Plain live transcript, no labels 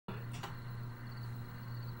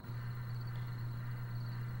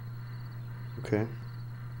Okay.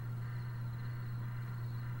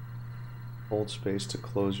 Hold space to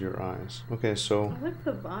close your eyes. Okay, so... I like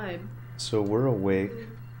the vibe. So we're awake.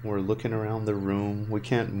 We're looking around the room. We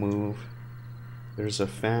can't move. There's a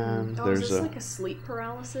fan. Oh, There's is this like a sleep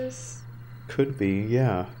paralysis? Could be,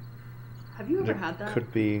 yeah. Have you ever had that?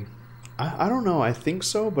 Could be. I don't know. I think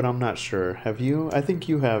so, but I'm not sure. Have you? I think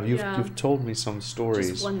you have. You've told me some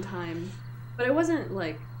stories. Just one time. But it wasn't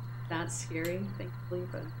like that scary, thankfully,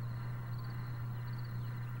 but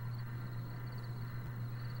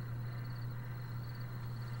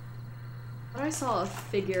I saw a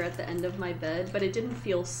figure at the end of my bed, but it didn't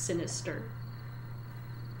feel sinister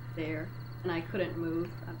there, and I couldn't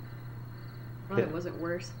move. I thought it wasn't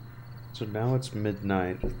worse. So now it's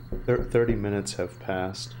midnight. 30 minutes have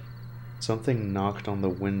passed. Something knocked on the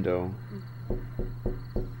window.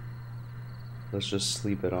 Let's just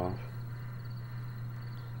sleep it off.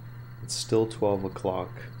 It's still 12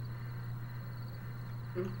 o'clock.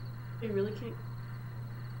 You really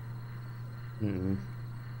can't?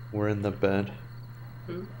 We're in the bed.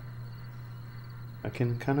 Hmm? I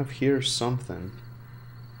can kind of hear something.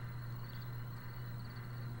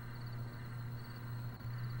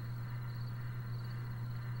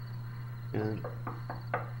 And...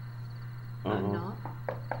 Not?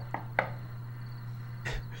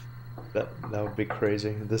 That would be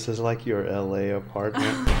crazy. This is like your LA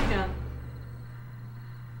apartment. Yeah.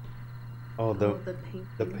 Oh, the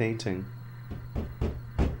the painting.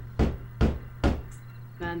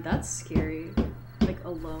 Man, that's scary. Like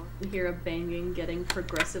alone. You hear a banging getting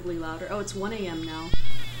progressively louder. Oh, it's 1 a.m. now.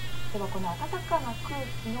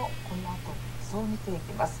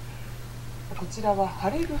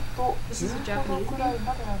 This is a Japanese game?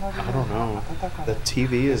 I don't know. The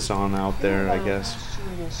TV is on out there, I guess.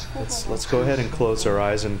 Let's go ahead and close our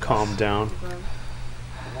eyes and calm down.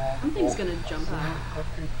 Something's gonna jump out.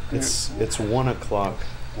 It's 1 o'clock.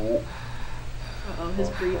 Uh-oh, his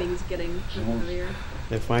breathing's getting heavier.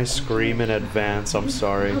 If I scream in advance, I'm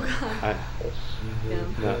sorry. Oh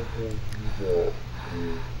god.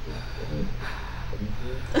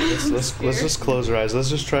 Let's just close our eyes. Let's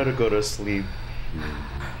just try to go to sleep.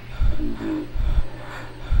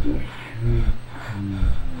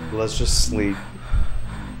 Let's just sleep.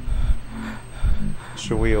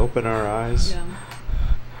 Should we open our eyes? Yeah.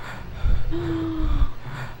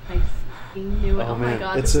 I fucking knew it. Oh man, my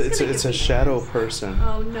god. it's a shadow person.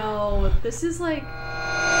 Oh no. This is like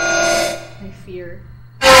my fear.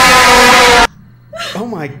 Oh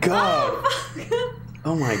my god.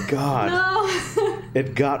 Oh my god. No.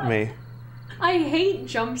 It got me. I hate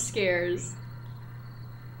jump scares.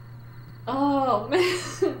 Oh man.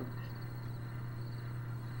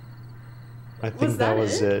 I think that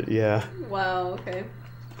was it, yeah. Wow, okay.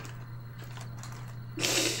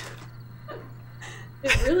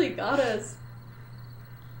 It really got us.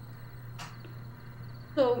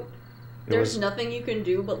 So there's nothing you can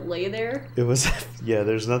do but lay there? It was yeah,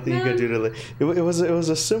 there's nothing you could do to lay. It was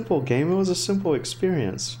a simple game. It was a simple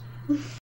experience.